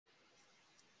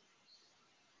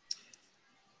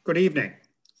Good evening.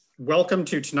 Welcome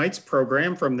to tonight's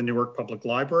program from the Newark Public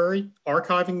Library,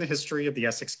 Archiving the History of the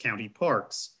Essex County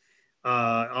Parks.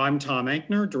 I'm Tom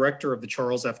Ankner, Director of the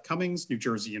Charles F. Cummings New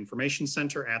Jersey Information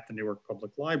Center at the Newark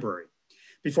Public Library.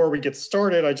 Before we get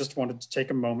started, I just wanted to take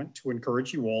a moment to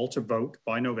encourage you all to vote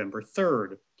by November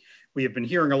 3rd. We have been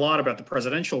hearing a lot about the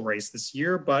presidential race this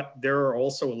year, but there are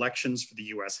also elections for the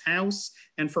U.S. House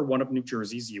and for one of New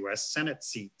Jersey's U.S. Senate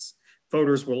seats.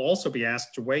 Voters will also be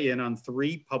asked to weigh in on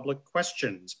 3 public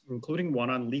questions, including one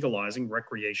on legalizing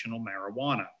recreational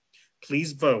marijuana.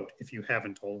 Please vote if you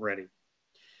haven't already.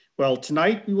 Well,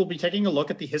 tonight we will be taking a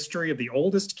look at the history of the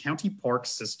oldest county park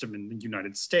system in the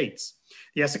United States.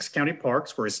 The Essex County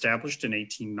Parks were established in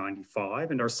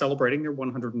 1895 and are celebrating their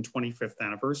 125th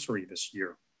anniversary this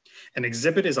year. An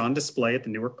exhibit is on display at the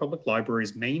Newark Public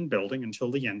Library's main building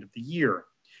until the end of the year.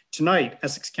 Tonight,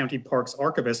 Essex County Parks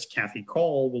Archivist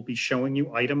Kauhl will be showing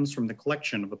you items from the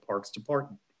collection of the Parks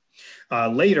Department.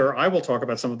 Later, I will talk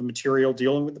about some of the material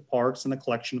dealing with the parks and the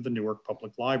collection of the Newark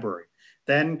Public Library.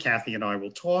 Then Kathy and I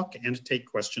will talk and take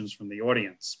questions from the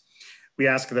audience. We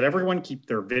ask that everyone keep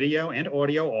their video and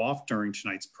audio off during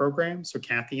tonight's program, so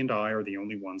Kathy and I are the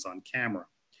only ones on camera.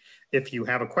 If you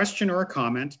have a question or a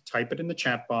comment, type it in the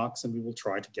chat box and we will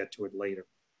try to get to it later.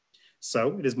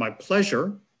 So it is my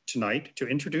pleasure tonight to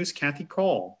introduce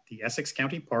Kauhl, the Essex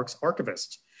County Parks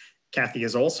Archivist. Kathy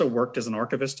has also worked as an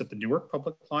archivist at the Newark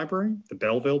Public Library, the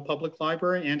Belleville Public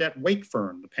Library, and at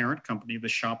Wakefern, the parent company of the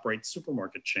ShopRite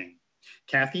supermarket chain.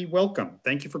 Kathy, welcome.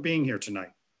 Thank you for being here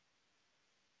tonight.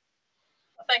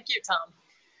 Well, thank you, Tom.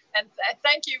 And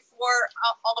thank you for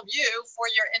all of you for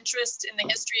your interest in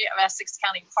the history of Essex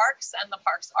County Parks and the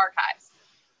Parks Archives.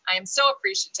 I am so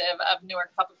appreciative of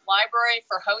Newark Public Library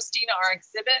for hosting our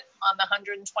exhibit on the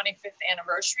 125th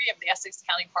anniversary of the Essex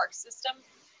County Park System,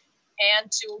 and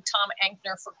to Tom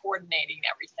Ankner for coordinating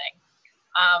everything.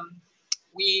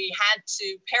 We had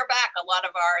to pare back a lot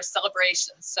of our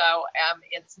celebrations, so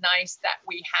it's nice that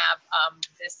we have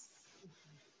this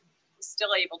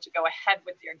still able to go ahead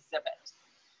with the exhibit.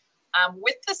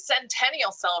 With the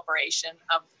centennial celebration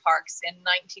of the parks in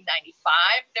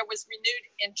 1995, there was renewed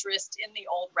interest in the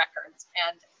old records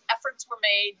and efforts were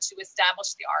made to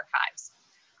establish the archives.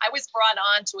 I was brought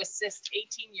on to assist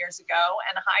 18 years ago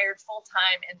and hired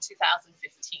full-time in 2015.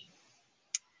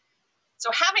 So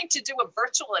having to do a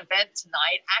virtual event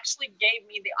tonight actually gave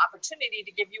me the opportunity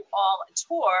to give you all a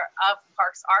tour of the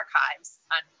Parks Archives.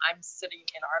 I'm sitting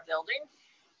in our building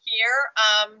here.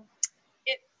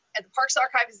 The Parks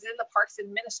Archive is in the Parks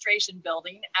Administration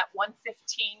Building at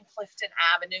 115 Clifton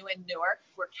Avenue in Newark.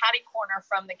 We're catty corner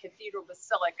from the Cathedral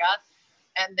Basilica,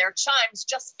 and their chimes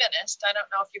just finished. I don't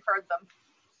know if you heard them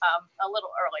a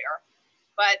little earlier,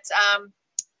 but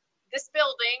this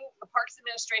building, the Parks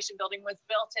Administration Building, was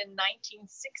built in 1916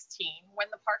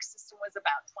 when the park system was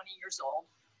about 20 years old.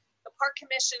 The Park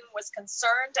Commission was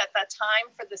concerned at that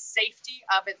time for the safety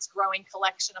of its growing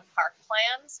collection of park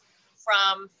plans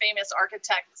from famous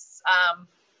architects,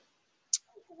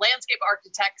 landscape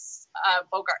architects,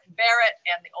 Bogart and Barrett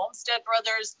and the Olmsted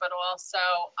brothers, but also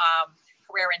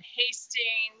Carrere and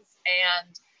Hastings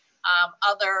and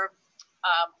other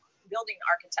building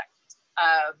architects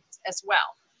as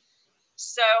well.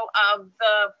 So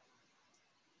the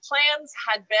plans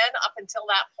had been, up until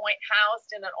that point,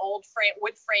 housed in an old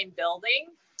wood frame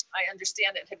building. I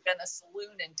understand it had been a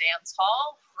saloon and dance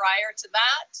hall prior to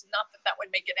that. Not that that would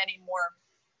make it any more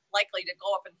likely to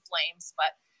go up in flames,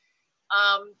 but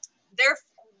their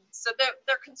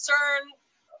concern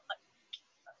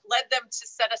led them to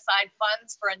set aside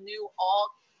funds for a new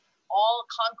all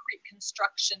concrete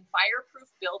construction fireproof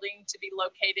building to be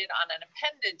located on an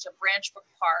appendage of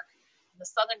Branchbrook Park in the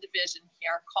Southern Division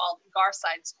here called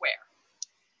Garside Square.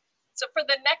 So for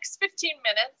the next 15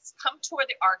 minutes, come tour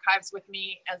the archives with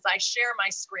me as I share my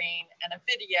screen and a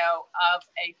video of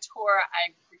a tour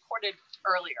I recorded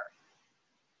earlier.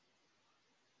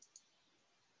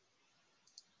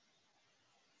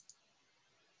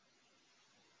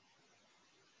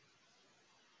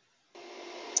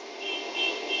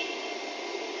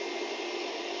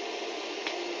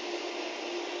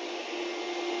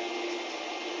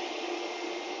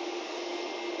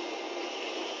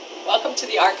 Welcome to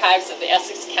the archives of the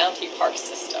Essex County Park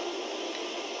System.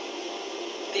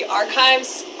 The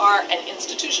archives are an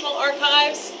institutional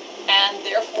archives, and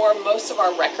therefore most of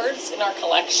our records in our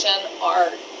collection are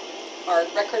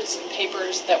records and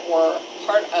papers that were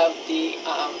part of the,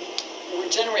 were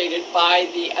generated by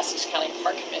the Essex County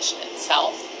Park Commission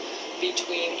itself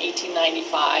between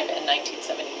 1895 and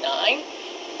 1979,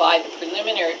 by the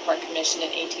Preliminary Park Commission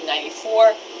in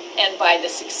 1894, and by the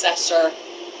successor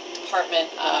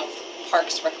Department of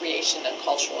Parks, Recreation, and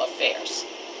Cultural Affairs.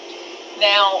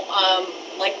 Now,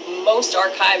 like most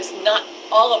archives, not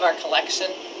all of our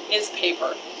collection is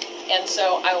paper. And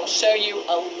so I will show you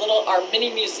our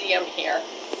mini museum here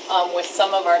with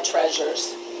some of our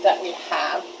treasures that we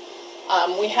have.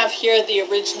 We have here the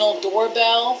original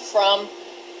doorbell from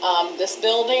this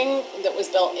building that was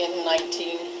built in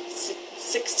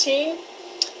 1916.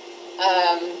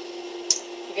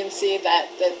 You can see that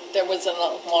there was an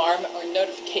alarm or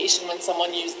notification when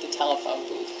someone used the telephone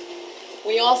booth.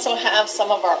 We also have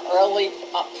some of our early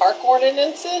park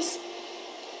ordinances.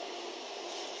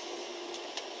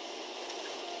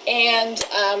 And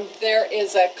there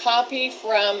is a copy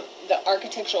from the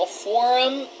Architectural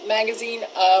Forum magazine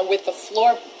with the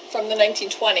floor from the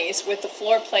 1920s with the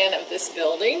floor plan of this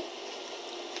building.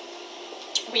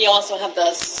 We also have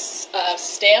the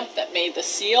stamp that made the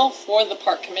seal for the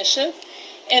Park Commission.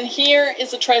 And here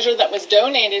is a treasure that was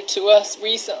donated to us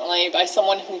recently by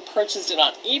someone who purchased it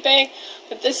on eBay.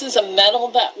 But this is a medal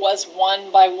that was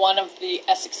won by one of the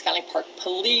Essex County Park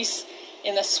Police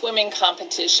in a swimming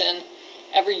competition.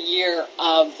 Every year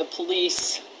the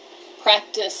police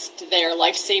practiced their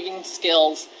life-saving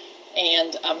skills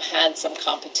and had some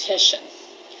competition.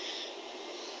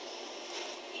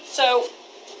 So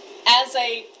as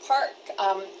a park,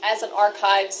 as an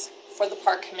archives for the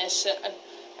Park Commission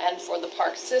and for the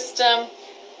park system,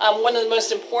 one of the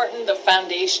most important, the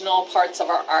foundational parts of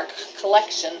our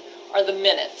collection are the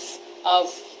minutes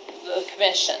of the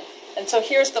commission. And so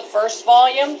here's the first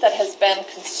volume that has been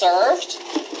conserved.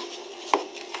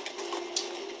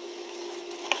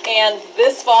 And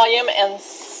this volume and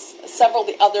several of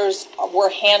the others were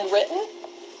handwritten.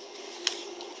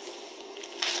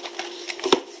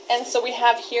 And so we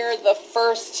have here the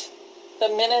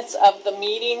minutes of the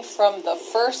meeting from the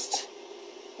first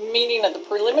meeting of the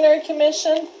preliminary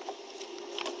commission,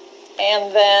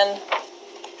 and then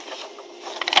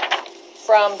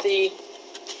from the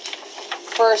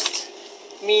first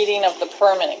meeting of the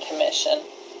permanent commission.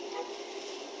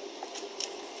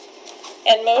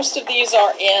 And most of these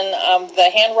are in the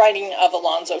handwriting of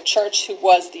Alonzo Church, who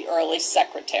was the early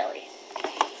secretary.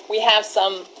 We have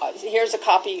some, here's a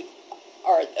copy,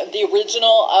 or the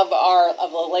original of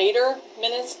a later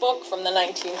minutes book from the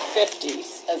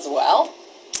 1950s as well.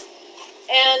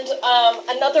 And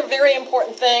another very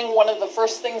important thing, one of the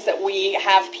first things that we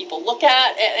have people look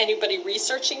at, anybody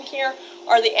researching here,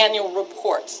 are the annual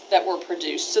reports that were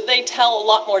produced. So they tell a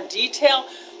lot more detail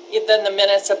than the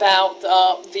minutes about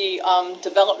the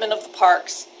development of the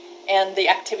parks and the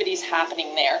activities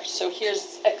happening there. So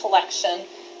here's a collection,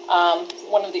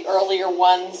 one of the earlier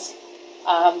ones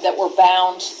that were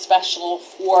bound special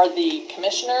for the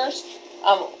commissioners,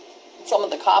 some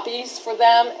of the copies for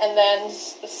them, and then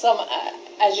some,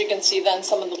 as you can see, then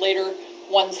some of the later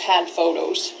ones had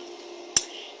photos.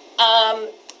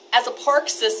 As a park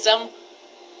system,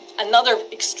 another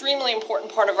extremely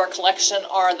important part of our collection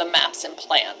are the maps and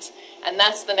plans, and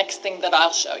that's the next thing that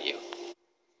I'll show you.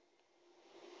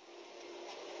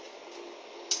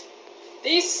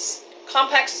 These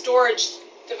compact storage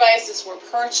devices were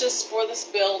purchased for this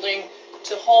building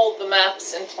to hold the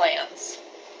maps and plans.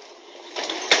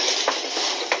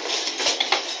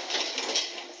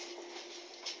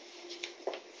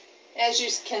 As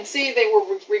you can see, they were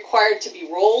required to be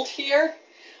rolled here.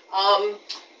 A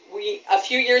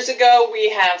few years ago,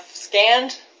 we have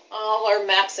scanned all our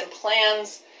maps and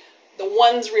plans. The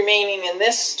ones remaining in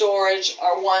this storage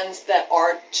are ones that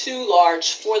are too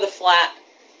large for the flat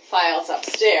files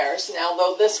upstairs. Now,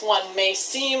 though this one may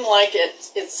seem like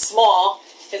it's small,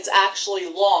 it's actually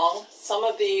long. Some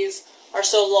of these are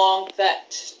so long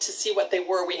that to see what they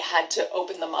were, we had to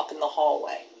open them up in the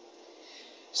hallway.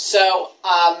 So,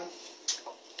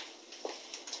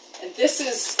 and this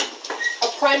is a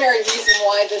primary reason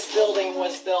why this building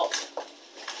was built,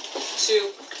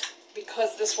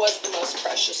 because this was the most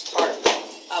precious part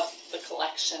of the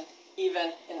collection,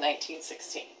 even in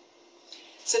 1916.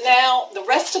 So now the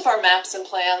rest of our maps and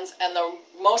plans and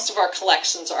most of our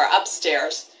collections are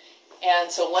upstairs, and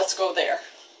so let's go there.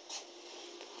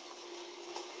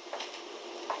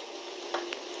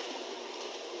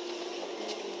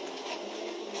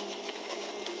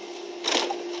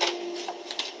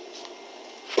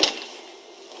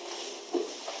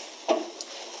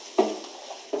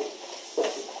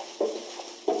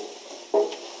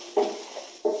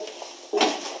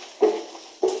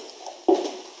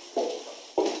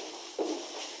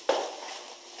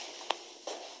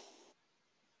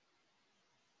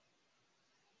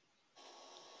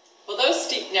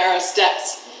 Narrow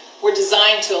steps were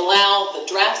designed to allow the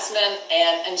draftsmen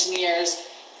and engineers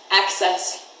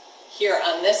access here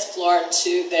on this floor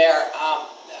to their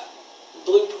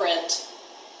blueprint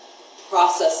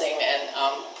processing and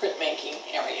printmaking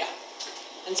area.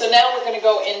 And so now we're going to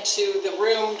go into the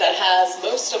room that has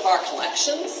most of our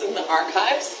collections in the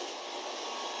archives.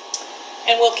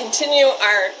 And we'll continue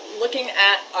our looking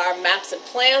at our maps and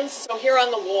plans. So here on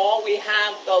the wall we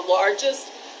have the largest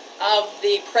of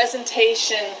the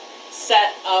presentation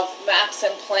set of maps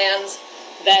and plans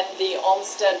that the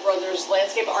Olmsted Brothers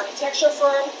landscape architecture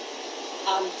firm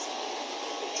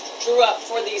drew up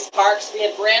for these parks. We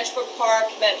had Branch Brook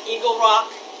Park, then Eagle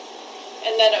Rock,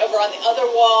 and then over on the other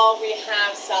wall we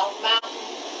have South Mountain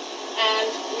and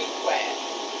Weequahic.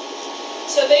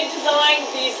 So they designed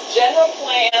these general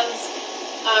plans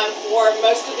for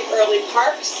most of the early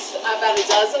parks, about a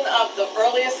dozen of the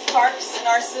earliest parks in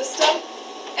our system,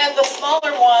 and the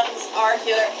smaller ones are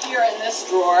here in this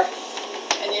drawer.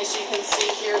 And as you can see,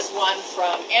 here's one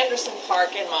from Anderson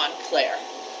Park in Montclair.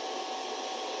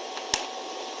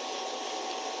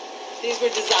 These were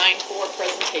designed for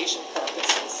presentation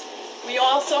purposes. We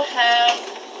also have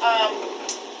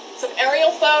some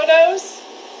aerial photos,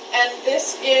 and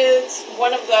this is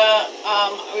one of the,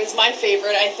 it was my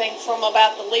favorite, I think, from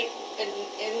about the late,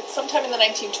 sometime in the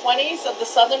 1920s, of the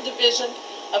Southern Division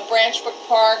of Branch Brook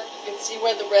Park. You can see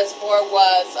where the reservoir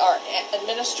was, our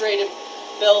administrative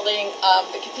building.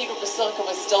 The Cathedral Basilica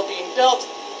was still being built,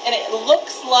 and it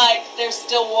looks like there's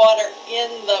still water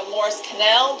in the Morris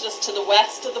Canal just to the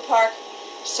west of the park.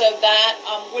 So that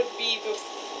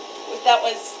that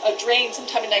was a drain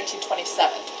sometime in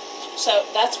 1927. So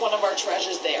that's one of our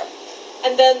treasures there.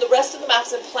 And then the rest of the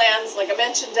maps and plans, like I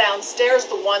mentioned downstairs,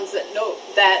 the ones that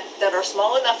that are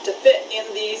small enough to fit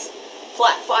in these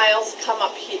flat files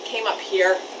came up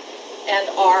here and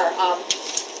are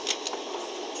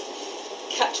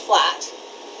kept flat.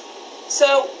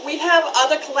 So we have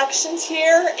other collections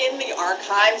here in the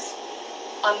archives.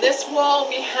 On this wall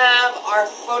we have our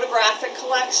photographic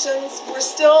collections. We're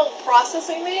still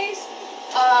processing these.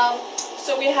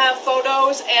 So we have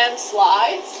photos and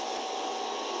slides.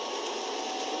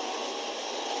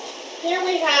 Here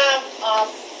we have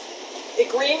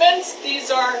agreements.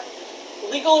 These are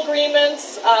legal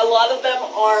agreements. A lot of them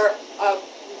are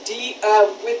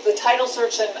with the title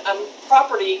search and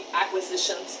property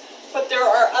acquisitions, but there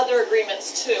are other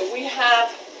agreements too. We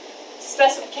have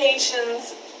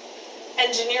specifications,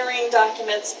 engineering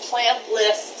documents, plant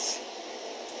lists,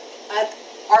 an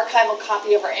archival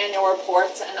copy of our annual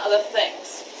reports, and other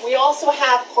things. We also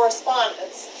have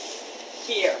correspondence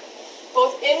here,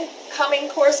 both incoming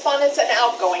correspondence and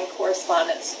outgoing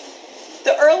correspondence.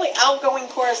 The early outgoing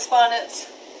correspondence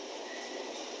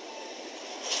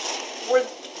were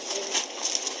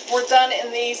done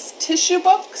in these tissue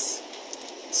books.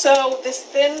 So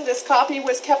this copy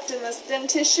was kept in this thin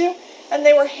tissue, and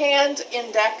they were hand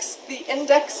indexed. The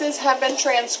indexes have been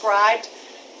transcribed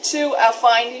to a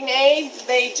finding aid.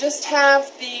 They just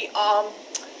have the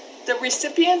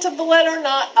recipient of the letter,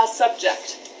 not a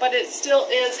subject, but it still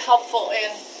is helpful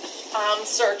in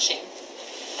searching.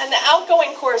 And the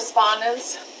outgoing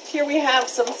correspondence, here we have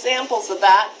some samples of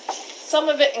that. Some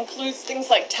of it includes things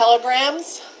like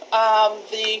telegrams,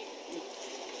 the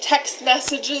text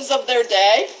messages of their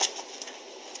day,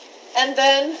 and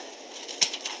then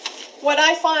what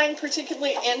I find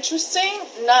particularly interesting,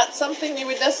 not something you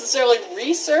would necessarily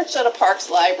research at a parks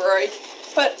library,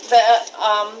 but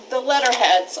the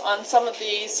letterheads on some of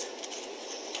these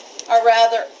are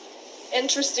rather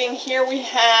interesting. Here we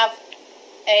have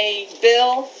a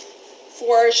bill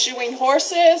for shoeing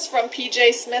horses from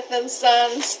P.J. Smith &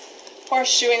 Sons Horse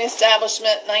Shoeing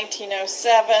Establishment,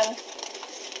 1907.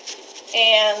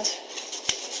 And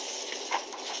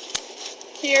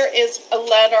here is a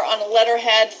letter on a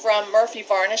letterhead from Murphy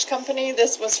Varnish Company.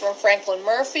 This was from Franklin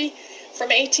Murphy from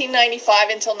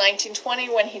 1895 until 1920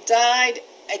 when he died,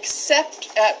 except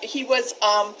he was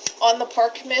on the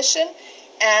Park Commission,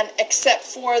 and except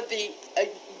for the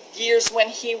years when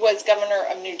he was governor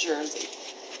of New Jersey.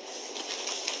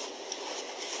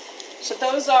 So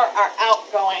those are our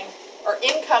outgoing or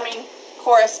incoming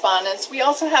correspondence. We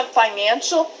also have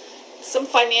some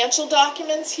financial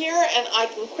documents here, and I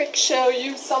can quick show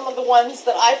you some of the ones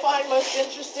that I find most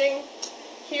interesting.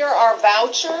 Here are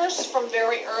vouchers from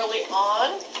very early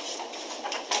on,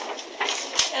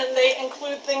 and they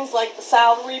include things like the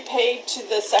salary paid to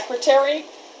the secretary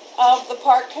of the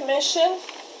Park Commission,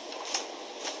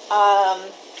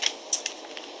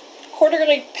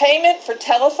 quarterly payment for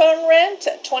telephone rent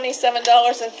at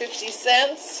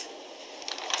 $27.50.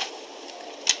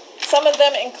 Some of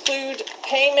them include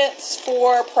payments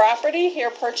for property, here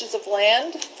purchase of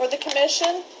land for the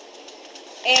commission,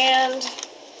 and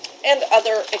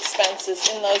other expenses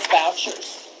in those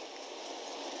vouchers.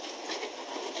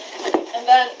 And And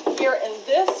then here in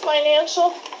this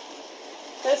financial,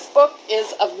 this book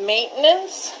is of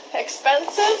maintenance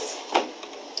expenses.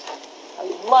 A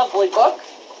lovely book.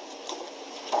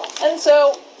 And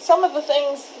so some of the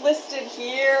things listed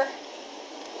here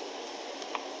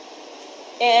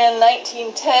in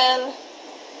 1910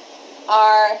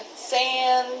 are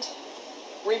sand,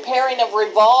 repairing of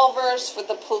revolvers for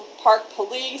the park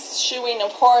police, shoeing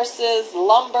of horses,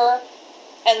 lumber,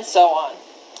 and so on.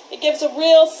 It gives a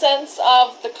real sense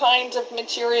of the kinds of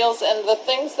materials and the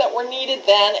things that were needed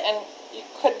then, and you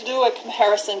could do a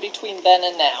comparison between then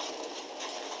and now.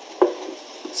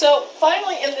 So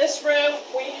finally in this room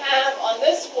we have on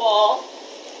this wall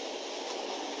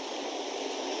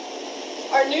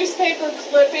our newspaper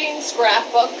clipping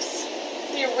scrapbooks.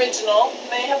 The original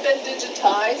may have been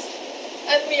digitized.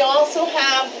 And we also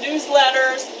have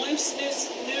newsletters, loose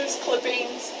news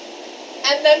clippings.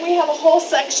 And then we have a whole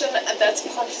section that's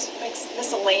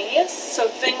miscellaneous, so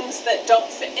things that don't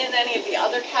fit in any of the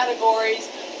other categories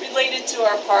related to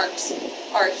our parks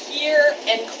are here,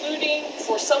 including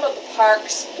for some of the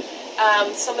parks,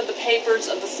 some of the papers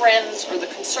of the Friends or the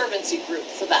Conservancy group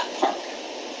for that park.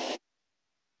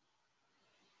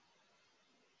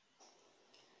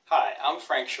 Hi, I'm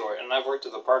Frank Short, and I've worked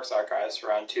at the Parks Archives for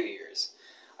around 2 years.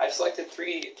 I've selected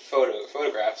 3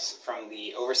 photographs from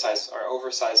the oversized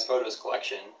photos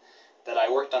collection that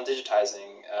I worked on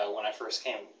digitizing when I first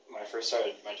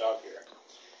started my job here.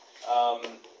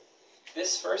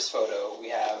 This first photo we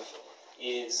have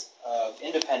is of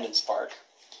Independence Park,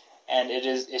 and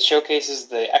it showcases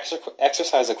the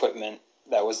exercise equipment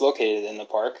that was located in the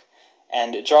park,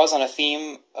 and it draws on a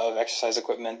theme of exercise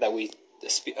equipment that we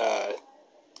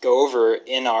go over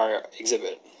in our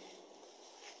exhibit.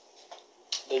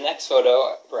 The next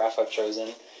photograph I've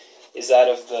chosen is that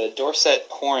of the Dorset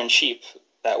horned sheep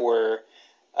that were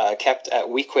kept at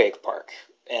Weequahic Park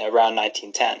around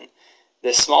 1910.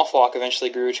 This small flock eventually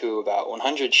grew to about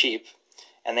 100 sheep,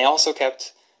 and they also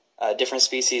kept different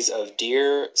species of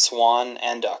deer, swan,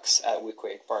 and ducks at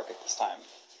Weequahic Park at this time.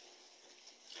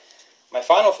 My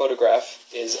final photograph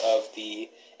is of the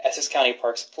Essex County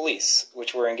Parks Police,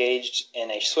 which were engaged in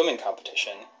a swimming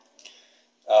competition.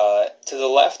 To the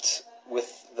left,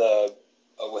 with the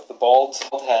bald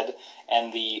head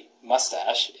and the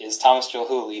mustache, is Thomas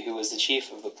Gilhooly, who was the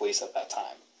chief of the police at that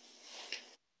time.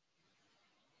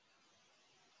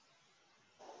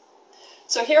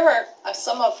 So here are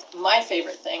some of my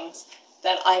favorite things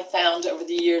that I've found over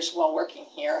the years while working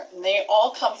here, and they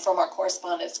all come from our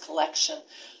correspondence collection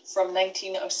from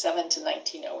 1907 to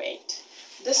 1908.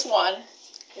 This one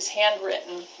is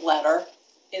handwritten letter,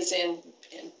 is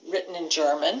written in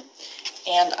German,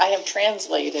 and I have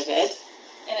translated it,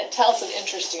 and it tells an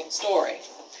interesting story.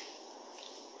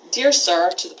 Dear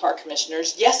Sir, to the park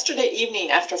commissioners, yesterday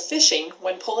evening after fishing,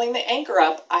 when pulling the anchor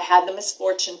up, I had the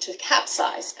misfortune to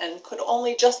capsize and could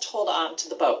only just hold on to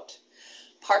the boat.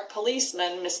 Park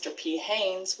policeman Mr. P.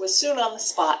 Haynes was soon on the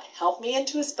spot, helped me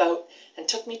into his boat, and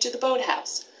took me to the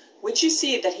boathouse. Would you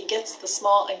see that he gets the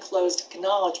small enclosed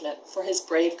acknowledgement for his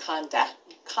brave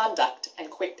conduct and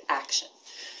quick action.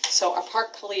 So our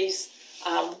park police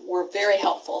were very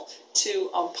helpful to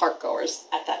park goers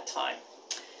at that time.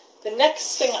 The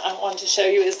next thing I want to show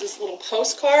you is this little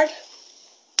postcard.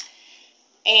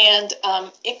 And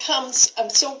it comes,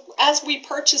 so as we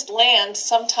purchased land,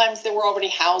 sometimes there were already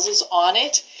houses on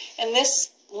it. And this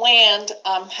land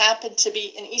happened to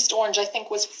be in East Orange, I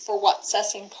think was for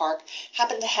Sessing Park,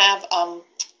 happened to have a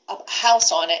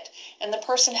house on it. And the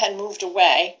person had moved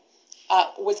away,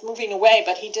 was moving away,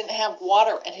 but he didn't have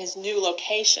water in his new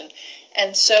location.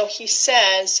 And so he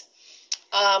says,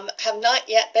 have not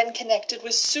yet been connected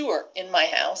with sewer in my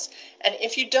house, and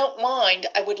if you don't mind,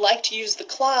 I would like to use the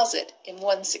closet in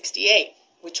 168,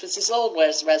 which was his old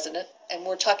resident, and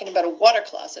we're talking about a water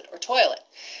closet or toilet.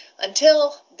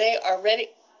 Until they are ready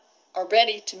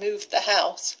to move the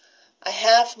house, I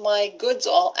have my goods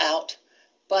all out,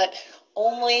 but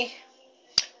only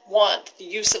want the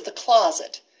use of the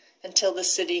closet until the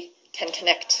city can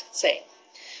connect, say.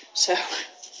 So,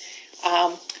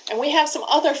 and we have some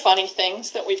other funny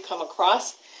things that we've come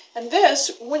across. And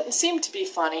this wouldn't seem to be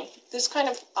funny. This kind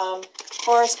of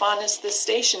correspondence, this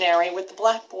stationery with the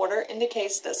black border,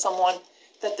 indicates that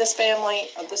that this family,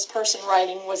 or this person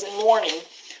writing, was in mourning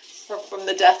from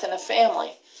the death in a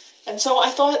family. And so I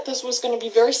thought this was going to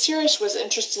be very serious, was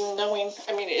interested in knowing,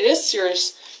 I mean, it is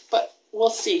serious, but we'll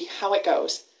see how it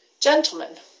goes.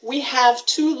 Gentlemen, we have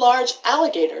 2 large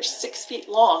alligators, 6 feet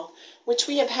long, which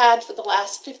we have had for the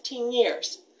last 15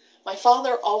 years. My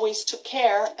father always took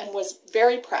care and was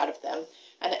very proud of them,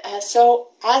 And so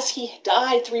as he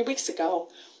died 3 weeks ago,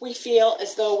 we feel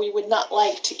as though we would not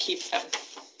like to keep them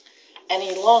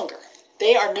any longer.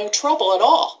 They are no trouble at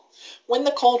all. When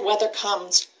the cold weather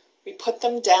comes, we put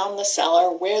them down the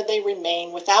cellar where they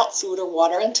remain without food or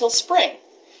water until spring.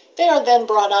 They are then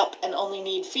brought up and only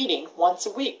need feeding once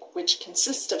a week, which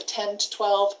consists of 10 to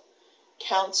 12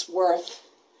 counts worth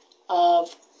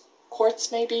of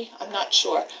quarts, maybe, I'm not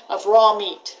sure, of raw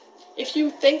meat. If you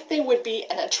think they would be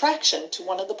an attraction to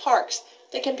one of the parks,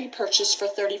 they can be purchased for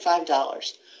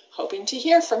 $35. Hoping to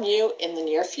hear from you in the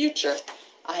near future.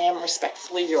 I am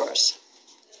respectfully yours.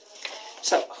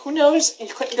 So who knows, you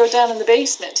couldn't go down in the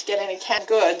basement to get any canned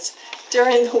goods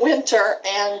during the winter,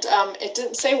 and it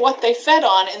didn't say what they fed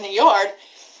on in the yard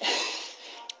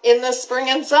in the spring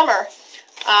and summer.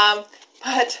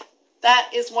 But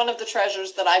that is one of the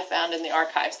treasures that I found in the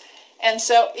archives. And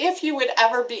so if you would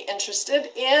ever be interested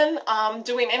in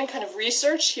doing any kind of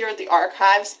research here at the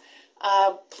archives,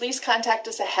 please contact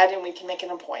us ahead and we can make an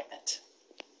appointment.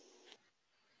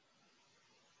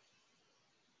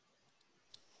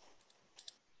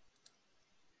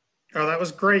 Oh, that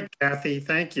was great, Kathy.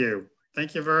 Thank you.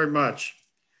 Thank you very much.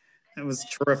 That was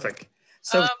terrific.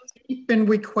 So, Sheep in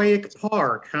Weequahic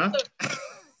Park, huh?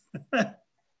 Excuse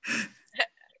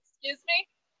me?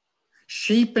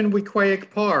 Sheep in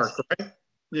Weequahic Park, right?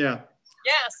 Yeah.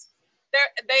 Yes.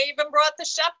 They even brought the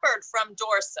shepherd from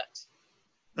Dorset.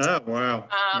 Oh, wow.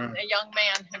 A young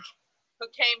man who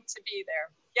came to be there.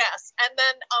 Yes. And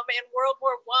then in World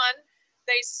War I,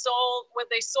 they sold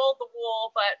the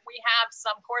wool, but we have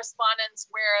some correspondence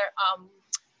where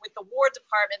with the War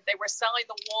Department, they were selling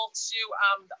the wool to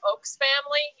the Oakes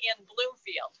family in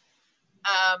Bloomfield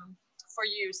for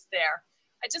use there.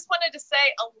 I just wanted to say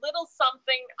a little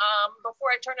something before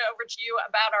I turn it over to you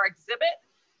about our exhibit.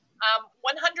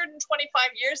 125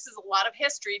 years is a lot of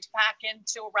history to pack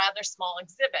into a rather small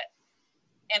exhibit.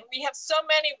 And we have so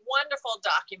many wonderful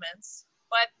documents,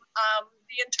 but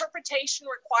the interpretation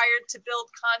required to build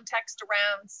context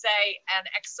around, say, an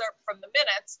excerpt from the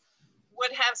minutes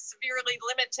would have severely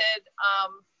limited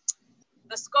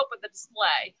the scope of the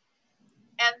display.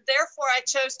 And therefore, I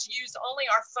chose to use only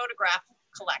our photograph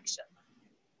collection.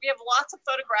 We have lots of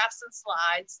photographs and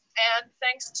slides, and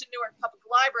thanks to Newark Public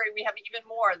Library, we have even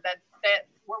more that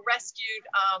were rescued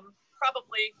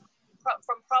probably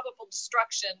from probable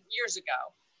destruction years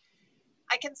ago.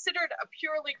 I considered a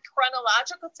purely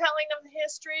chronological telling of the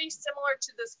history, similar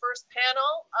to this first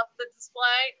panel of the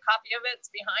display. A copy of it's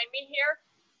behind me here.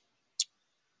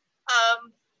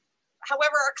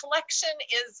 However, our collection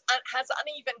has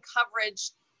uneven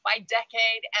coverage by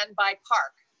decade and by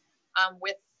park,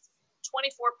 with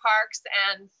 24 parks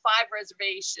and 5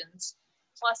 reservations,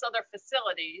 plus other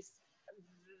facilities.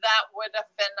 That would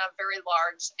have been very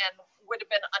large and would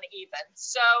have been uneven.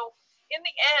 So in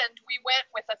the end, we went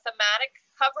with a thematic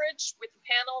coverage with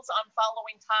panels on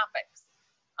following topics: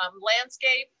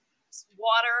 landscape,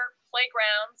 water,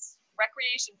 playgrounds,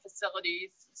 recreation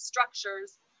facilities,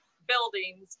 structures,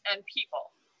 buildings, and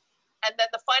people. And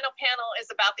then the final panel is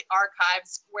about the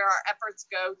archives, where our efforts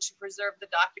go to preserve the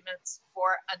documents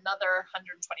for another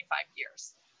 125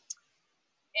 years.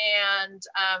 And,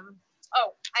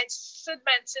 I should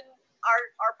mention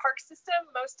our park system.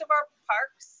 Most of our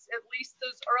parks, at least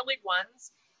those early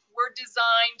ones, were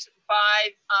designed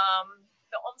by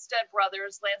the Olmsted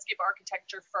Brothers landscape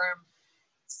architecture firm,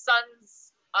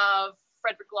 sons of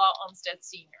Frederick Law Olmsted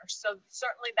Sr. So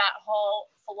certainly that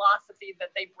whole philosophy that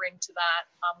they bring to that,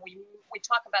 we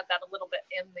talk about that a little bit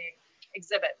in the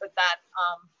exhibit, but that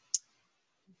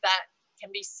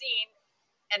can be seen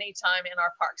anytime in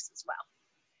our parks as well.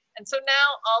 And so now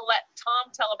I'll let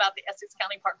Tom tell about the Essex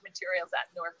County Park materials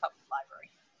at Newark Public Library.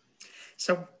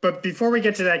 So, but before we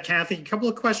get to that, Kathy, a couple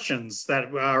of questions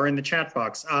that are in the chat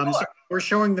box. Sure. So we're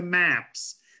showing the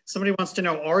maps. Somebody wants to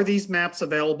know, are these maps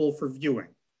available for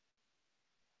viewing?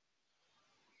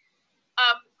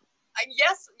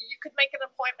 Yes, you could make an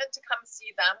appointment to come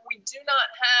see them. We do not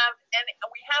have any,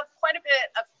 we have quite a bit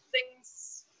of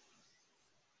things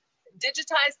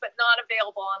digitized, but not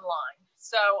available online.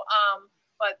 So,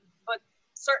 but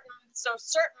certain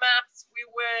maps we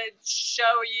would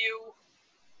show you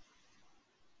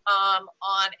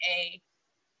on a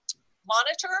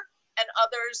monitor, and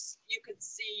others you could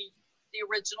see the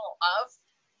original of.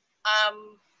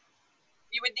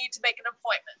 You would need to make an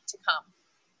appointment to come.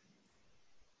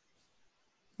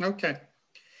 Okay.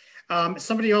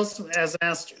 Somebody else has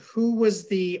asked, who was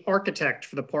the architect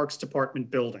for the Parks Department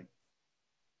building?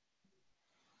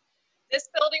 This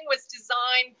building was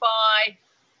designed by,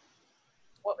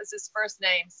 what was his first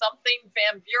name? Something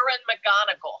Van Buren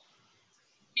McGonigal.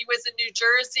 He was a New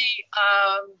Jersey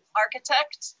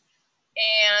architect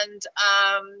and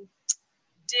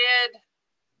did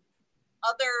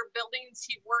other buildings.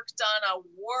 He worked on a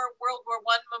World War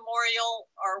I memorial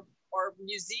or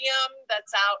museum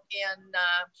that's out in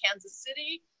Kansas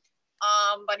City.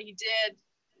 But he did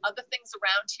other things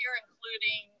around here,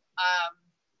 including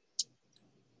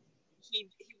he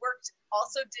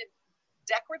also did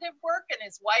decorative work, and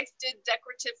his wife did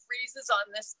decorative friezes on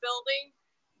this building.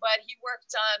 But he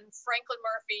worked on Franklin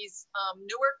Murphy's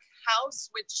Newark house,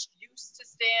 which used to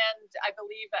stand, I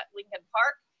believe, at Lincoln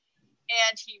Park.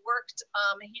 And he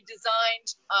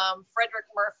designed Franklin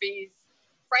Murphy's,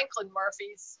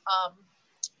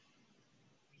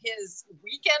 his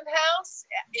weekend house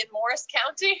in Morris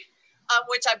County,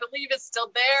 which I believe is still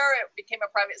there. It became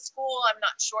a private school. I'm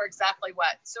not sure exactly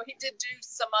what. So he did do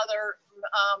some other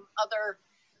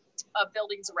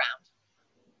buildings around.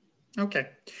 Okay,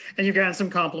 and you've gotten some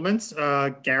compliments.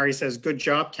 Gary says, good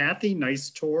job, Kathy, nice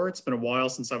tour. It's been a while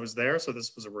since I was there, so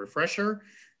this was a refresher.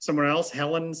 Someone else,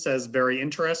 Helen, says, very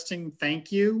interesting,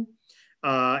 thank you.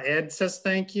 Ed says,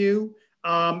 thank you.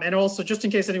 And also, just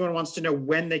in case anyone wants to know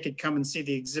when they could come and see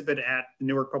the exhibit at the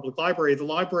Newark Public Library, the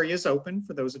library is open.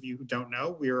 For those of you who don't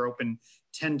know, we are open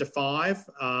 10 to 5,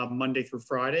 Monday through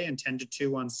Friday, and 10 to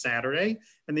 2 on Saturday.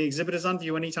 And the exhibit is on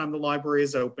view anytime the library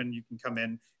is open. You can come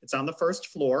in. It's on the first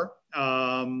floor.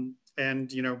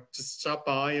 And, you know, just stop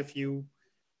by if you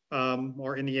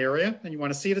are in the area and you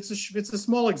want to see it. It's a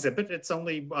small exhibit. It's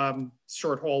only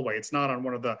short hallway. It's not on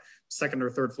one of the second or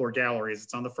third floor galleries.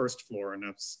 It's on the first floor in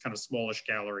a kind of smallish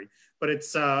gallery. But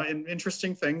it's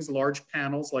interesting things, large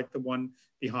panels like the one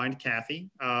behind Kathy.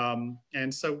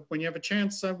 And so when you have a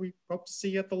chance, we hope to see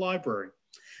you at the library.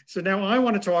 So now I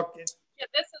want to talk. Yeah,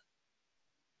 this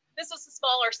is a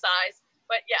smaller size,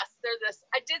 but yes, there's this.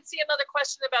 I did see another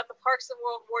question about the parks in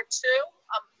World War II.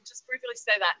 Just briefly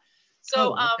say that.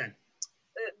 So okay.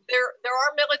 There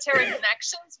are military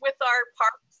connections with our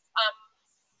parks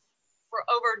for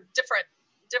over different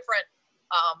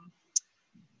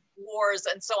wars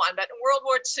and so on. But in World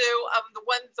War II,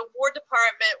 the War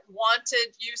Department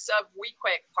wanted use of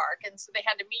Weequahic Park, and so they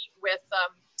had to meet with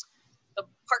the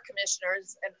park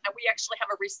commissioners, and we actually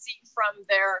have a receipt from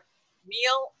their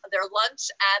lunch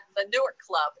at the Newark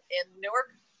Club in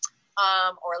Newark,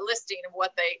 or a listing of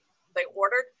what they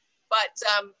ordered. But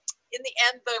in the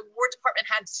end, the War Department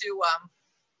had to,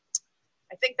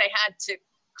 I think they had to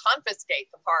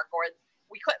confiscate the park, or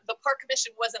the Park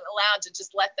Commission wasn't allowed to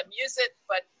just let them use it,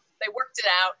 but they worked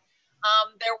it out.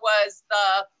 There was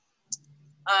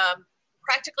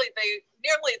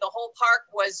nearly the whole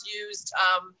park was used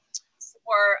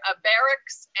for a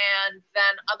barracks, and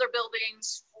then other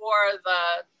buildings for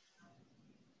the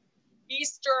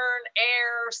Eastern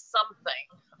Air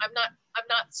something. I'm not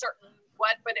certain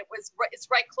what, but it's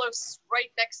right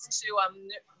next to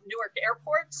Newark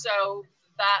Airport, so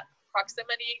that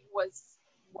proximity was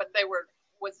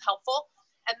helpful.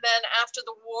 And then after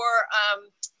the war, a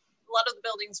lot of the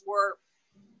buildings were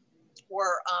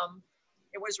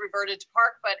it was reverted to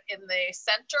park, but in the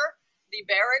center, the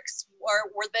barracks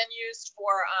were then used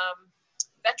for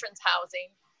veterans housing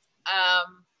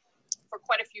for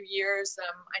quite a few years.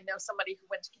 I know somebody who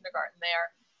went to kindergarten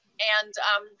there. And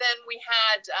then we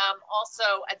had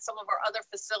also at some of our other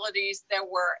facilities, there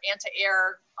were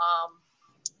anti-aircraft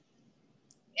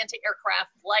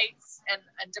lights and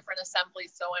different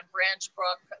assemblies. So in Branch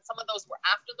Brook, some of those were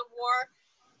after the war.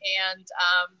 And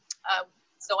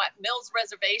so at Mills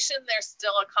Reservation, there's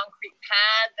still a concrete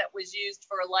pad that was used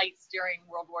for lights during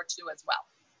World War II as well.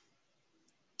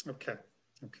 Okay.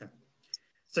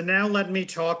 So now let me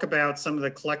talk about some of the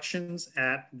collections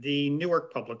at the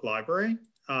Newark Public Library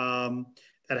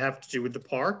that have to do with the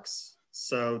parks.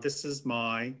 So this is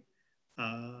my,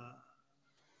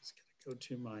 just gonna go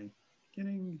to my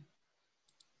beginning.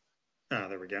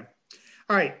 There we go.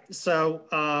 All right, so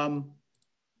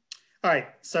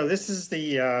this is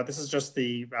just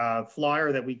the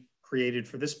flyer that we created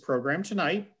for this program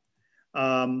tonight.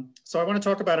 So I want to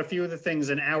talk about a few of the things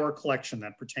in our collection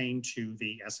that pertain to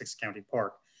the Essex County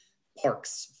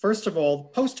parks. First of all,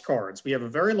 postcards. We have a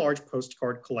very large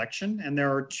postcard collection, and there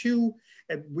are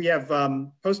we have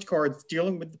postcards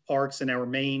dealing with the parks in our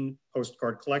main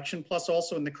postcard collection, plus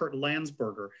also in the Kurt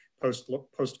Landsberger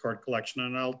postcard collection.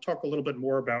 And I'll talk a little bit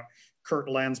more about Kurt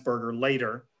Landsberger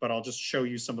later, but I'll just show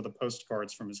you some of the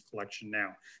postcards from his collection now.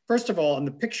 First of all, in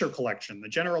the picture collection, the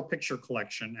general picture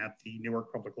collection at the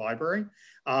Newark Public Library,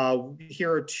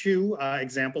 here are two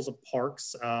examples of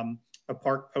parks,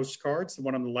 park postcards. The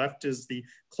one on the left is the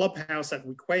clubhouse at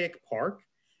Weequahic Park,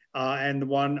 and the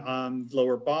one on the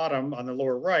lower bottom, on the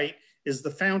lower right, is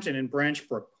the fountain in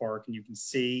Branchbrook Park, and you can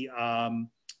see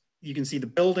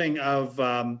the building of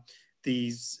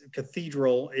the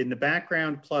cathedral in the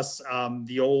background, plus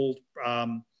the old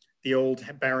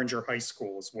Barringer High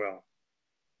School as well.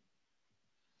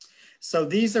 So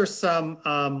these are some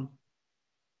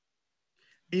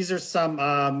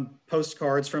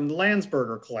postcards from the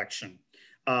Landsberger collection.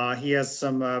 He has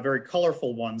some very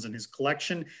colorful ones in his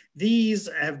collection. These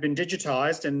have been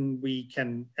digitized and we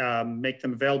can make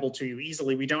them available to you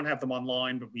easily. We don't have them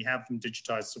online, but we have them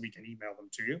digitized so we can email them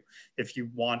to you if you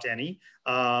want any.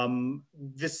 The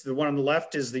one on the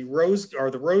left is the Rose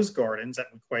Gardens at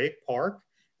Wequahic Park.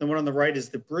 The one on the right is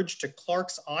the Bridge to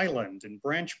Clark's Island in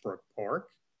Branchbrook Park.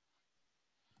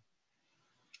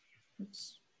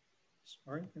 Oops,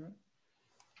 sorry.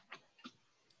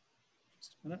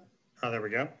 Just a minute. Oh, there we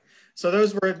go. So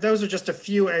those are just a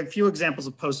few examples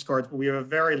of postcards, but we have a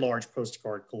very large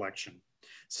postcard collection.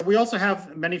 So we also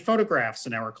have many photographs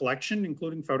in our collection,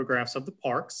 including photographs of the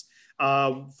parks.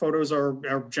 Photos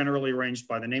are generally arranged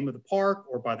by the name of the park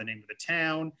or by the name of the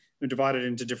town. They're divided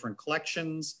into different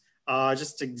collections.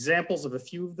 Just examples of a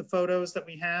few of the photos that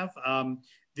we have.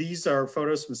 These are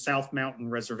photos from South Mountain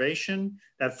Reservation.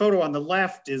 That photo on the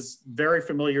left is very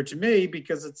familiar to me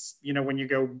because it's, you know,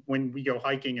 when we go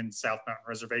hiking in South Mountain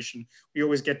Reservation, we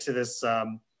always get to this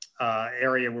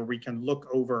area where we can look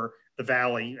over the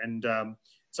valley, and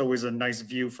it's always a nice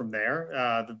view from there.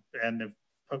 And the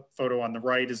photo on the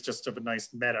right is just of a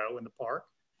nice meadow in the park.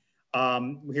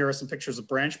 Here are some pictures of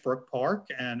Branchbrook Park,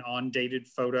 an undated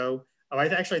photo. I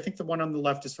think the one on the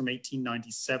left is from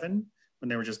 1897 when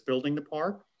they were just building the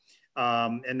park.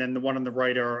 And then the one on the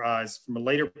right is from a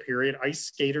later period, ice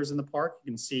skaters in the park.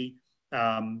 You can see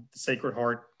the Sacred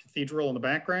Heart Cathedral in the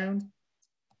background.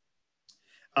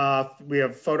 We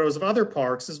have photos of other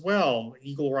parks as well.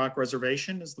 Eagle Rock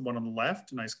Reservation is the one on the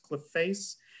left, a nice cliff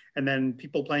face. And then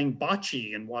people playing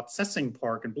bocce in Watsessing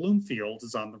Park in Bloomfield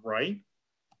is on the right.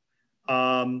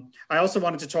 I also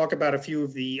wanted to talk about a few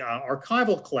of the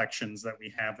archival collections that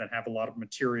we have that have a lot of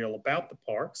material about the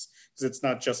parks, because it's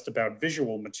not just about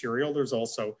visual material. There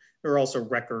are also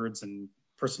records and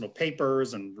personal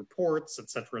papers and reports, et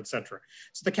cetera, et cetera.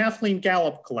 So the Kathleen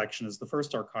Gallup collection is the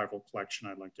first archival collection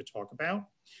I'd like to talk about.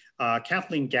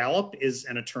 Kathleen Gallup is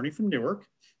an attorney from Newark.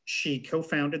 She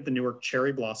co-founded the Newark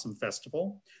Cherry Blossom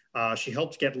Festival. She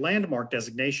helped get landmark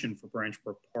designation for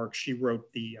Branchbrook Park. She wrote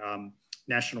the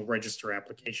National Register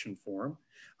application form.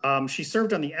 She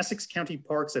served on the Essex County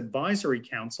Parks Advisory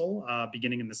Council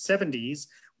beginning in the 70s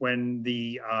when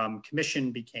the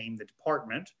commission became the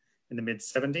department in the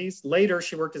mid-70s. Later,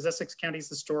 she worked as Essex County's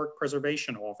Historic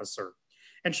Preservation Officer.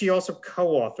 And she also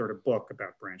co-authored a book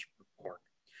about Branchbrook Park.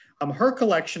 Her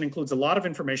collection includes a lot of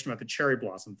information about the Cherry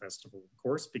Blossom Festival, of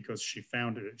course, because she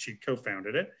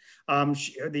co-founded it.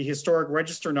 The Historic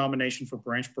Register nomination for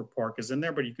Branchbrook Park is in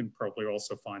there, but you can probably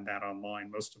also find that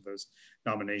online. Most of those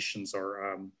nominations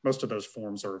most of those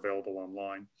forms are available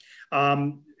online.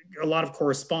 A lot of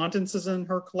correspondence is in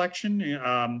her collection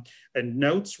and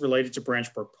notes related to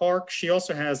Branchbrook Park. She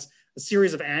also has a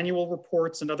series of annual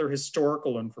reports and other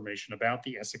historical information about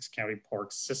the Essex County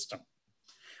Park system.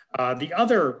 The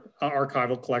other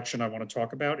archival collection I want to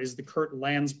talk about is the Kurt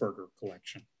Landsberger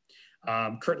collection.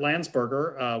 Kurt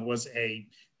Landsberger was a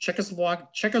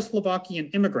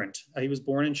Czechoslovakian immigrant. He was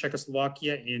born in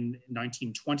Czechoslovakia in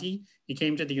 1920. He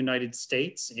came to the United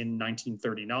States in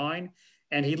 1939,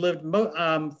 and he lived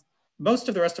most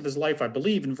of the rest of his life, I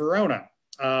believe, in Verona.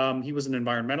 He was an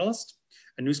environmentalist,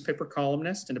 a newspaper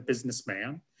columnist, and a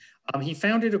businessman. He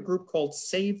founded a group called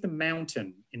Save the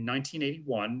Mountain in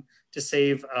 1981 to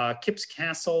save Kipps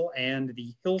Castle and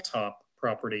the Hilltop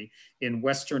property in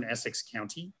Western Essex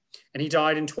County, and he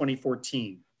died in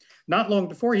 2014. Not long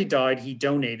before he died, he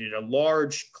donated a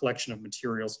large collection of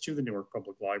materials to the Newark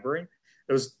Public Library.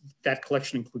 That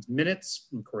collection includes minutes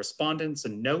and correspondence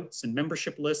and notes and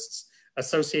membership lists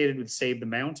associated with Save the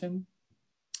Mountain.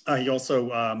 He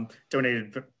also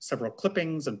donated several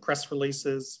clippings and press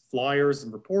releases, flyers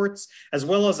and reports, as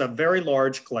well as a very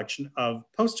large collection of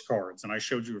postcards. And I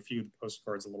showed you a few of the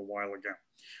postcards a little while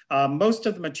ago. Most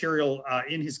of the material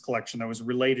in his collection that was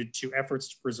related to efforts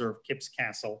to preserve Kipps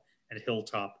Castle and the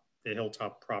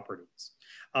Hilltop properties.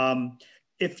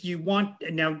 If you want,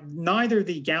 now neither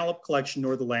the Gallup collection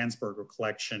nor the Landsberger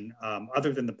collection,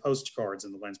 other than the postcards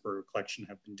in the Landsberger collection,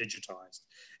 have been digitized.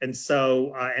 And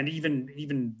so, and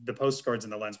even the postcards in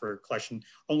the Landsberger collection,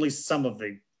 only some of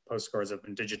the postcards have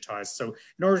been digitized. So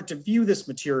in order to view this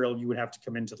material, you would have to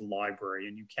come into the library,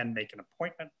 and you can make an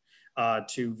appointment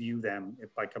to view them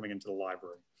by coming into the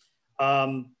library.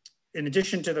 In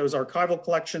addition to those archival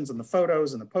collections and the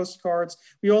photos and the postcards,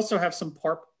 we also have some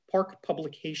park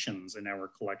publications in our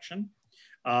collection.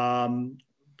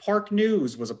 Park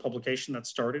News was a publication that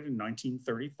started in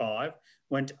 1935,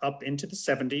 went up into the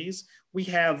 70s. We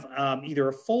have either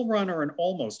a full run or an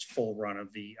almost full run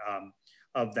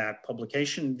of that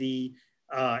publication. The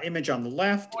image on the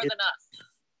left. More than us.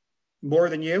 More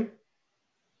than you?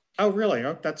 Oh, really?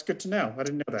 Oh, that's good to know. I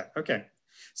didn't know that. Okay.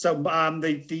 So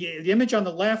the image on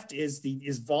the left is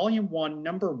volume 1,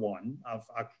 number 1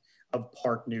 of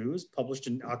Park News, published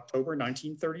in October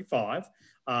 1935.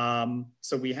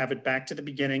 So we have it back to the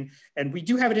beginning, and we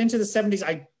do have it into the 70s.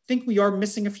 I think we are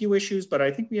missing a few issues, but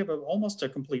I think we have almost a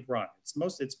complete run.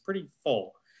 It's pretty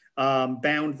full,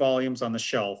 bound volumes on the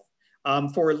shelf.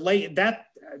 For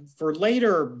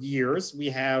later years,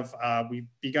 we've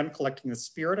begun collecting The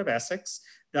Spirit of Essex.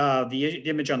 The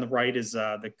image on the right is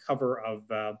the cover of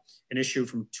an issue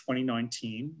from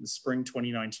 2019, the spring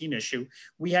 2019 issue.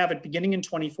 We have it beginning in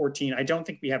 2014. I don't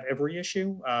think we have every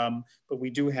issue, but we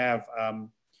do have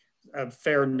a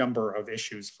fair number of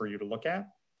issues for you to look at.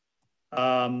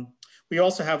 We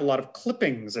also have a lot of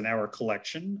clippings in our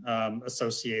collection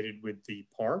associated with the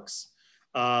parks.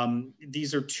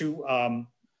 These are two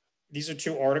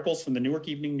articles from the Newark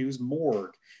Evening News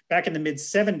morgue. Back in the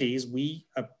mid-70s, we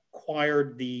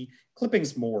acquired the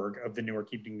clippings morgue of the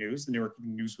Newark Evening News. The Newark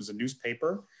Evening News was a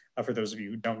newspaper, for those of you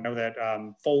who don't know that,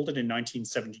 folded in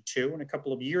 1972, and a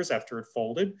couple of years after it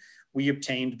folded, we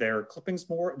obtained their clippings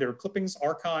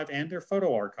archive and their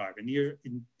photo archive. And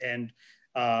in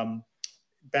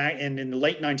the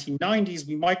late 1990s,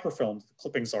 we microfilmed the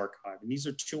clippings archive. And these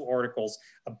are two articles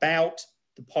about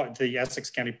the Essex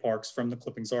County Parks from the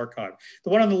clippings archive. The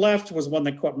one on the left was one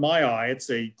that caught my eye. It's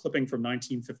a clipping from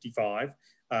 1955,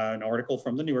 an article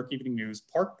from the Newark Evening News.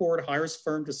 Park Board hires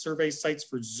firm to survey sites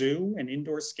for zoo and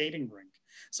indoor skating rink.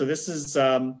 So this is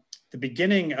the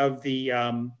beginning of the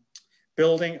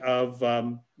building of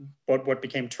what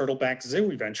became Turtleback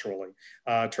Zoo eventually.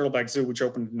 Turtleback Zoo, which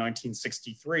opened in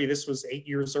 1963. This was 8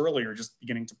 years earlier, just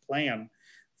beginning to plan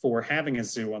for having a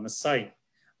zoo on the site.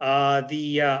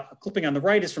 The clipping on the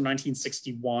right is from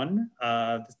 1961,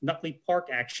 the Nutley Park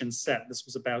action set. This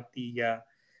was about the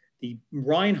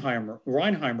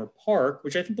Reinheimer Park,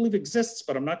 which I believe exists,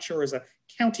 but I'm not sure is a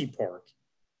county park.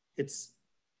 It's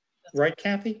right,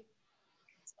 Kathy?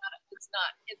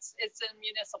 It's a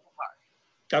municipal park.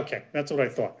 Okay, that's what I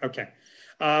thought. Okay,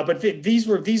 but these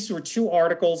were two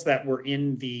articles that were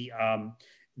in the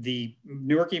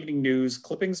Newark Evening News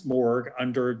clippings morgue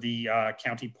under the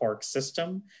county park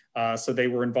system. So they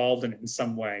were involved in it in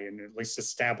some way, and at least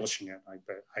establishing it,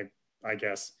 I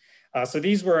guess. So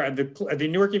these were, the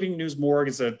Newark Evening News morgue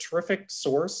is a terrific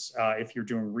source if you're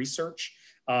doing research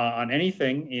on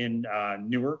anything in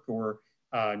Newark or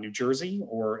New Jersey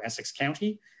or Essex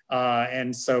County.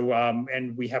 And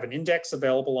we have an index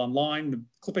available online. The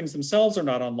clippings themselves are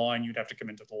not online. You'd have to come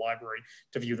into the library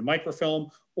to view the microfilm,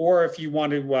 or if you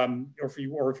want to, or if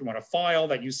you want a file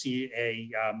that you see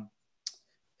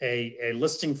a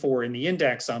listing for in the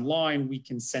index online, we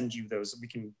can send you those. We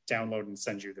can download and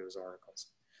send you those articles.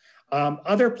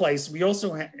 Other place, we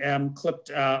also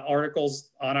clipped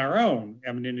articles on our own.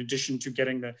 I mean, in addition to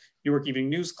getting the Newark Evening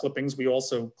News clippings, we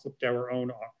also clipped our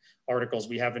own articles.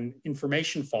 We have an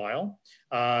information file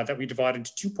that we divide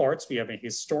into two parts. We have a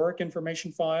historic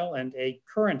information file and a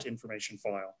current information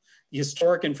file. The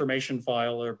historic information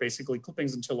file are basically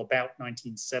clippings until about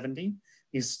 1970.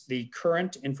 The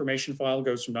current information file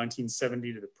goes from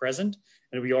 1970 to the present,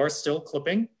 and we are still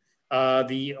clipping.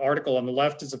 The article on the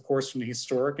left is, of course, from the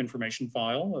historic information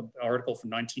file, an article from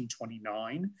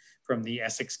 1929 from the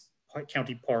Essex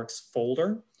County Parks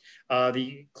folder.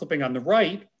 The clipping on the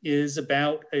right is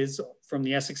from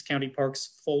the Essex County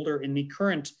Parks folder in the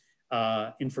current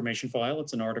information file.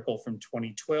 It's an article from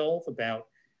 2012 about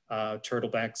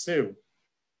Turtleback Zoo.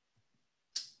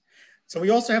 So we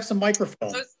also have some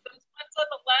microfilm. Those ones on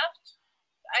the left,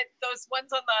 those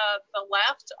ones on the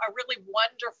left are really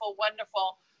wonderful,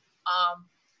 wonderful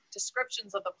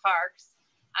descriptions of the parks.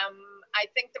 I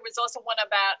think there was also one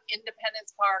about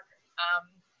Independence Park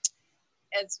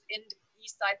as in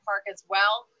East Side Park as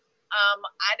well.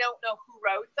 I don't know who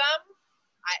wrote them.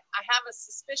 I have a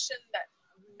suspicion that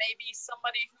maybe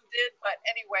somebody who did, but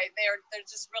anyway, they're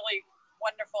just really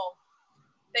wonderful.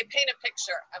 They paint a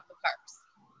picture of the parks.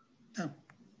 Oh,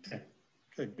 okay,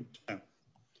 good to know.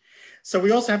 So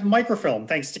we also have microfilm,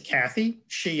 thanks to Kathy.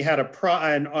 She had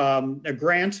a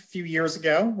grant a few years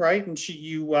ago, right? And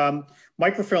you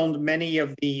microfilmed many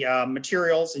of the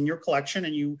materials in your collection,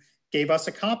 and you gave us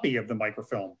a copy of the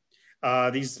microfilm.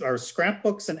 These are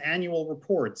scrapbooks and annual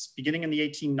reports beginning in the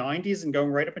 1890s and going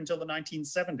right up until the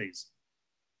 1970s.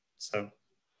 So.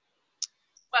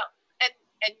 Well, and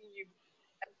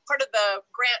part of the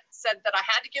grant said that I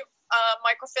had to give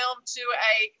microfilm to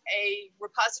a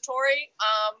repository,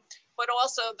 but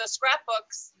also the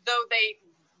scrapbooks, though they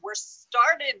were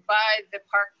started by the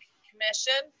Park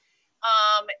Commission,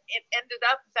 it ended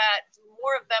up that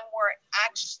more of them were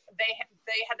actually, they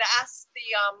had asked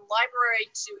the library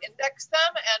to index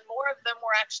them, and more of them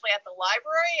were actually at the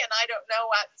library. And I don't know,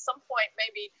 at some point,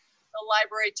 maybe the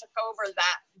library took over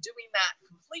that, doing that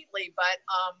completely. But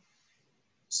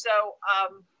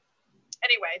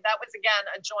anyway, that was again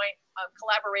a joint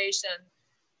collaboration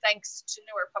thanks to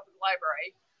Newark Public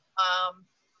Library.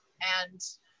 And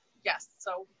yes,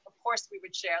 so of course we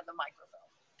would share the microfilm.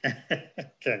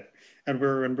 Okay, and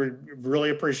we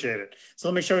really appreciate it. So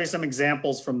let me show you some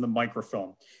examples from the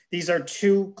microfilm. These are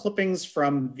two clippings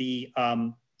from the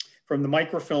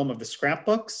microfilm of the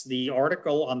scrapbooks. The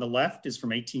article on the left is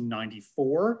from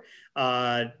 1894.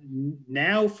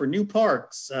 Now for new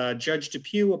parks, Judge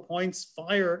Depew appoints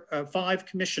 5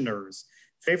 commissioners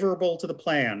favorable to the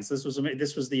plans. This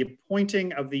was the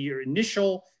appointing of the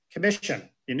initial commission,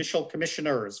 the initial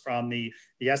commissioners from the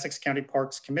Essex County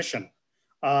Parks Commission.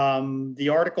 The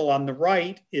article on the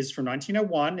right is from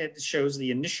 1901. It shows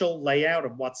the initial layout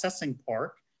of Watsessing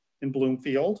Park in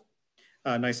Bloomfield.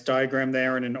 A nice diagram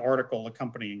there and an article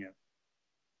accompanying it.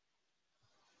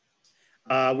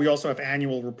 We also have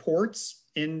annual reports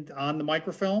on the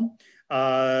microfilm.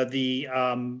 The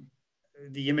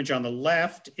image on the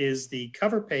left is the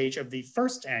cover page of the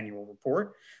first annual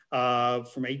report,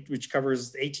 which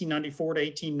covers 1894 to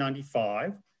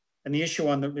 1895. And the issue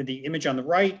on the image on the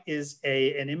right is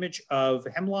an image of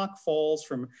Hemlock Falls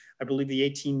from, I believe, the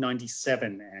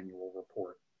 1897 annual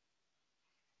report.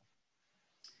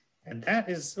 And that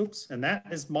is,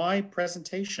 my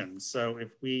presentation. So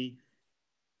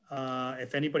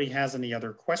if anybody has any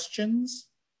other questions.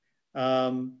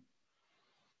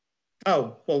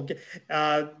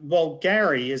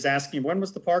 Gary is asking, when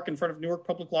was the park in front of Newark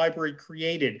Public Library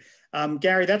created?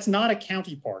 Gary, that's not a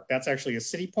county park. That's actually a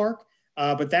city park.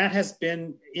 But that has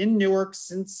been in Newark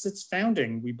since its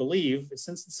founding, we believe,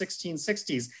 since the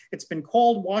 1660s. It's been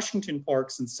called Washington Park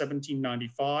since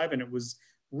 1795, and it was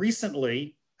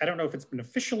recently, I don't know if it's been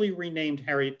officially renamed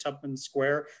Harriet Tubman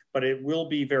Square, but it will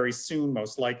be very soon,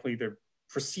 most likely. The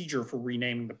procedure for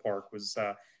renaming the park was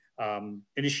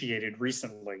initiated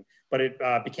recently, but it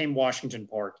became Washington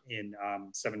Park in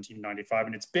 1795,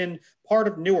 and it's been part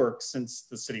of Newark since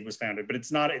the city was founded, but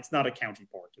it's not a county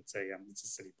park, it's a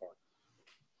city park.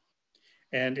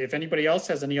 And if anybody else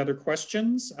has any other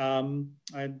questions,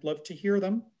 I'd love to hear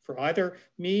them for either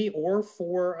me or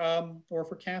for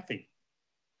Kathy.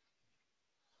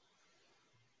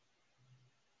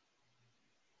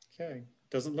 Okay,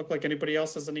 doesn't look like anybody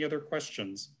else has any other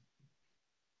questions.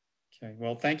 Okay,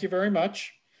 well, thank you very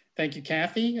much. Thank you,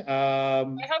 Kathy. I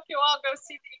hope you all go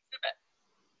see the exhibit.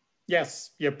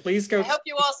 Yes, yeah, please go. I hope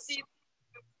you all see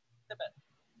the exhibit.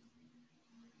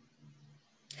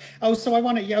 Oh, so I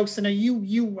want to, so now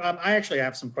I actually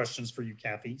have some questions for you,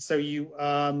 Kathy. So you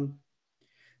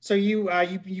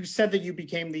said that you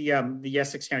became the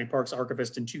Essex County Parks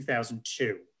Archivist in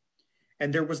 2002,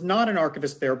 and there was not an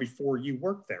archivist there before you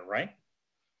worked there, right?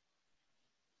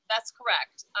 That's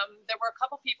correct. There were a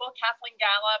couple people, Kathleen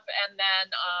Gallup, and then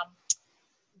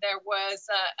there was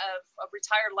a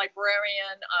retired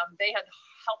librarian. They had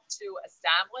helped to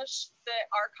establish the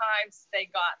archives. They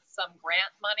got some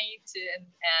grant money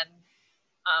and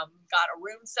got a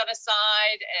room set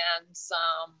aside and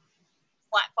some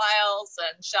flat files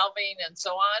and shelving and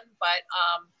so on. But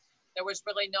there was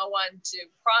really no one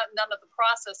none of the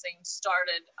processing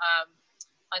started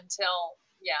until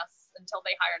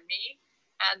they hired me.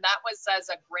 And that was as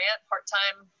a grant,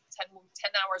 part-time, 10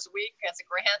 hours a week as a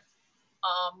grant,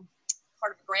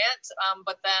 part of a grant.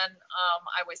 But then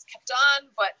I was kept on,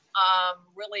 but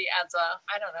really as I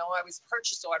was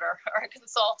purchase order or a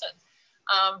consultant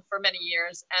for many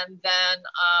years. And then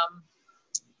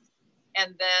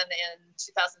in 2015,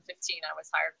 I was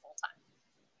hired full-time.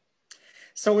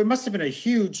 So it must have been a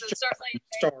huge job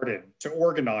started to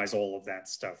organize all of that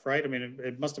stuff, right? I mean,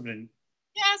 it must have been.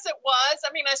 Yes, it was.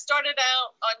 I mean, I started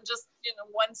out on just,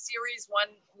 one series,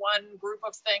 one group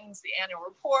of things, the annual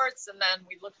reports, and then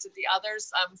we looked at the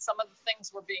others. Some of the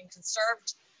things were being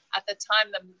conserved at the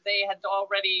time. That they had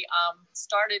already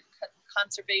started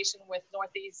conservation with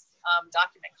Northeast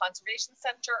Document Conservation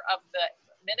Center of the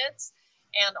minutes,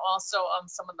 and also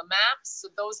some of the maps. So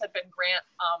those had been grant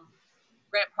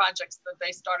projects that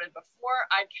they started before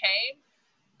I came.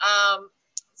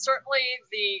 Certainly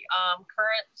the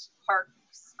current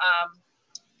parks,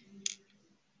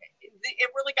 it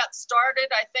really got started,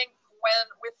 I think,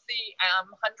 with the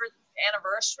 100th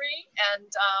anniversary. And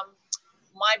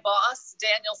my boss,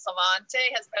 Daniel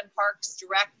Savante, has been Parks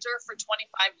Director for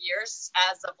 25 years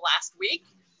as of last week.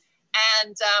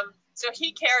 And so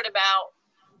he cared about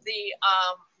the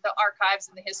archives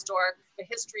and the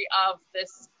history of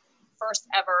this first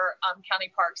ever county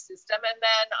park system. And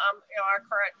then, our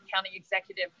current county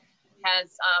executive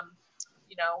has,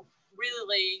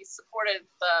 really supported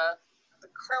the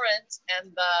current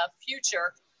and the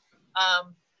future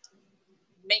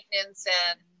maintenance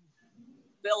and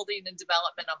building and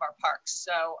development of our parks.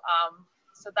 So,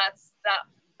 that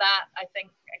I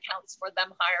think accounts for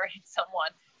them hiring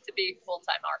someone to be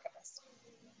full-time archivist.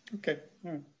 Okay.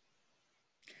 All right.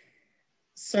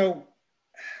 So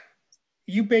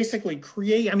you basically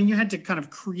you had to kind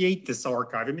of create this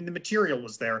archive. I mean, the material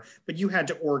was there, but you had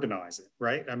to organize it,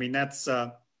 right? I mean, that's...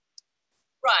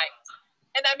 Right.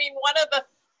 And I mean, one of the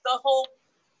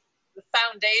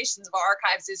foundations of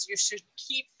archives is you should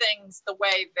keep things the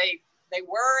way they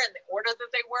were in the order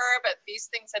that they were, but these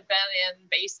things had been in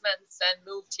basements and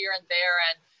moved here and there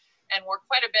and were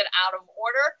quite a bit out of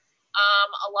order.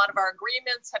 A lot of our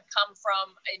agreements had come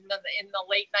from, in the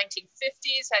late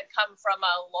 1950s, had come from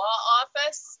a law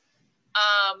office.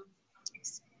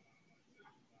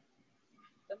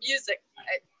 The music,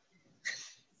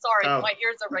 sorry, my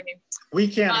ears are ringing. We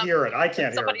can't hear it. I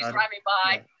can't hear it. Somebody's driving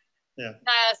by. Yeah.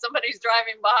 Somebody's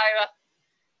driving by.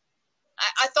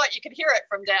 I thought you could hear it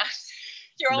from down.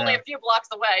 You're only a few blocks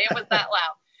away. It was that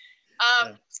loud.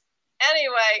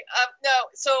 Anyway,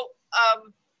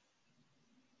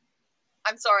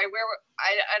 I'm sorry.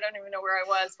 I don't even know where I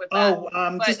was with that.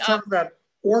 Just talking about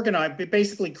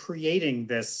basically creating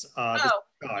this.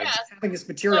 Having this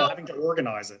material, having to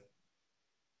organize it.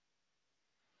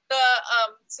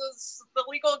 The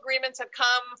legal agreements had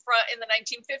come in the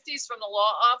 1950s from the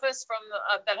law office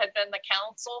that had been the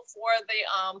counsel for the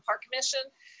Park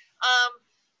Commission.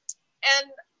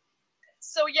 And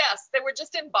so, yes, they were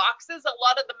just in boxes. A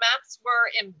lot of the maps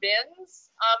were in bins.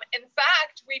 In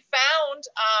fact, we found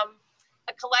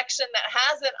a collection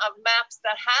of maps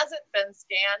that hasn't been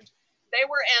scanned. They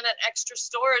were in an extra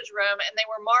storage room and they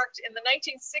were marked in the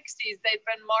 1960s. They'd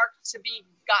been marked to be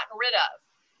gotten rid of.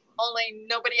 Only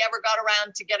nobody ever got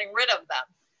around to getting rid of them.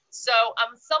 So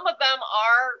some of them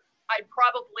I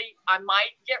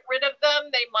might get rid of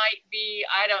them. They might be,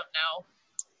 I don't know,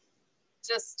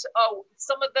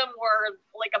 some of them were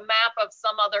like a map of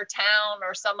some other town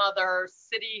or some other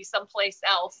city, someplace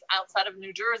else outside of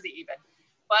New Jersey even.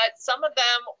 But some of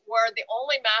them were the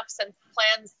only maps and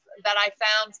plans that I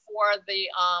found for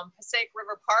the Passaic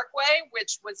River Parkway,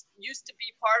 which used to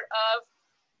be part of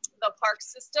the park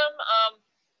system.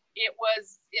 It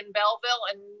was in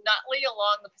Belleville and Nutley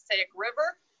along the Passaic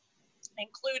River,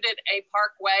 included a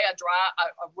parkway, a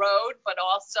road, but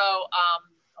also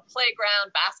a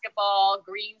playground, basketball,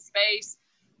 green space.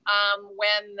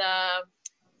 When the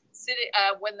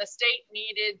state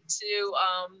needed to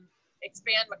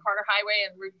expand McCarter Highway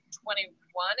and Route 21,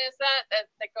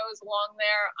 that goes along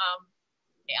there,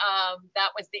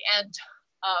 that was the end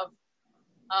of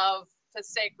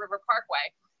Passaic River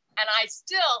Parkway. And I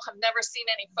still have never seen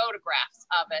any photographs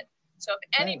of it. So if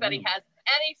anybody has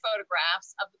any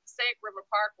photographs of the Passaic River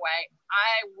Parkway,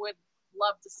 I would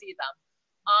love to see them.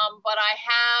 But I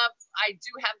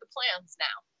do have the plans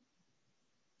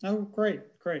now. Oh, great.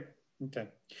 Okay.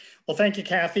 Well, thank you,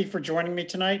 Kathy, for joining me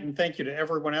tonight. And thank you to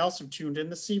everyone else who tuned in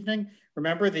this evening.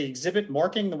 Remember, the exhibit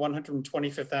marking the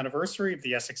 125th anniversary of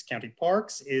the Essex County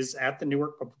Parks is at the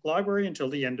Newark Public Library until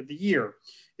the end of the year.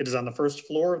 It is on the first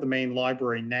floor of the main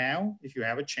library now. If you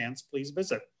have a chance, please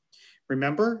visit.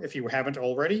 Remember, if you haven't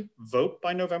already, vote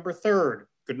by November 3rd.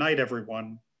 Good night,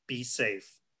 everyone. Be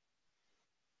safe.